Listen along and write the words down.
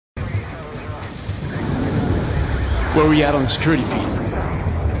Where are we at on the security feed?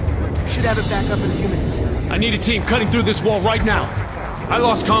 Should have it back up in a few minutes. I need a team cutting through this wall right now. I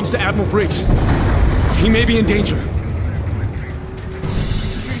lost comms to Admiral Briggs. He may be in danger.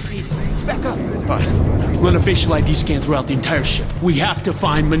 Security feed, it's back up. Alright, run a facial ID scan throughout the entire ship. We have to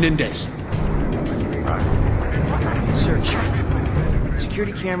find Menendez. Search.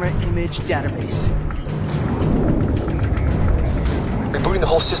 Security camera image database. Rebooting the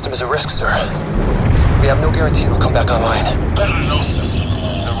whole system is a risk, sir. We have no guarantee it'll come back online. Better no system.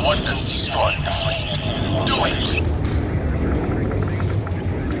 The oneness destroying the fleet. Do it!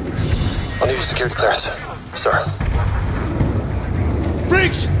 I'll need your security clearance, sir.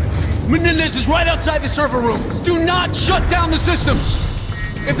 Briggs! Menendez is right outside the server room. Do not shut down the systems!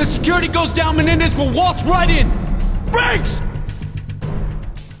 If the security goes down, Menendez will waltz right in! Briggs!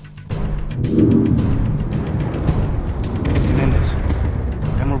 Menendez.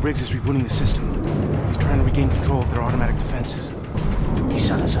 Admiral Briggs is rebooting the system. He's trying to regain control of their automatic defenses. He's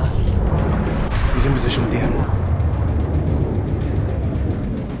in position with the Admiral.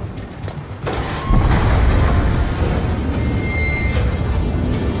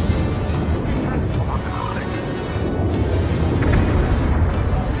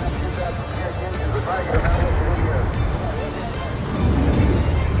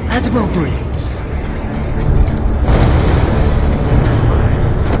 Admiral Briggs.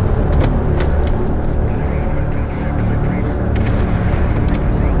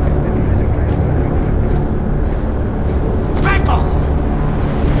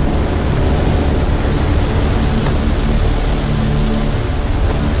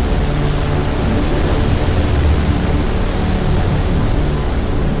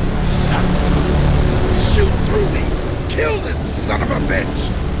 Son of a bitch!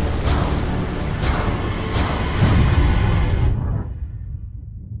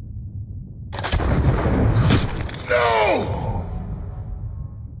 No!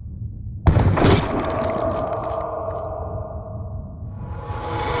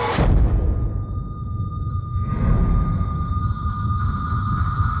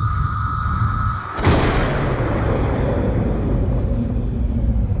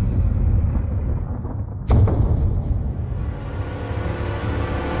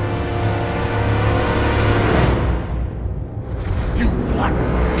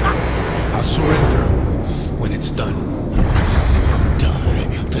 I'll surrender when it's done. You'd rather see me die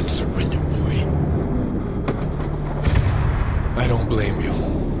than surrender, boy. I don't blame you.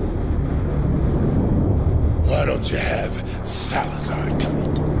 Why don't you have Salazar do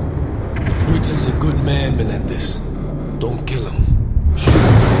it? Briggs is a good man, Menendez. Don't kill him. Shoot him.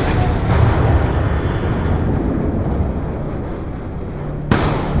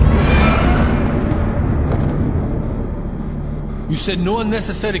 You said no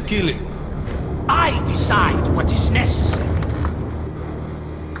unnecessary killing. I decide what is necessary.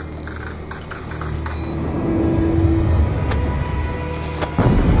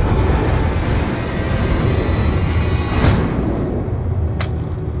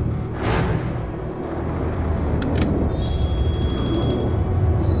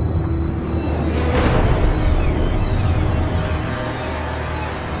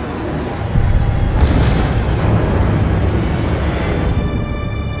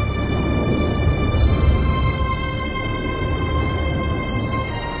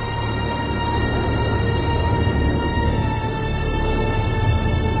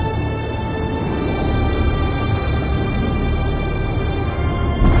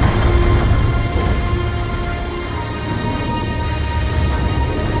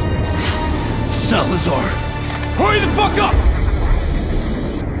 Salazar! Hurry the fuck up!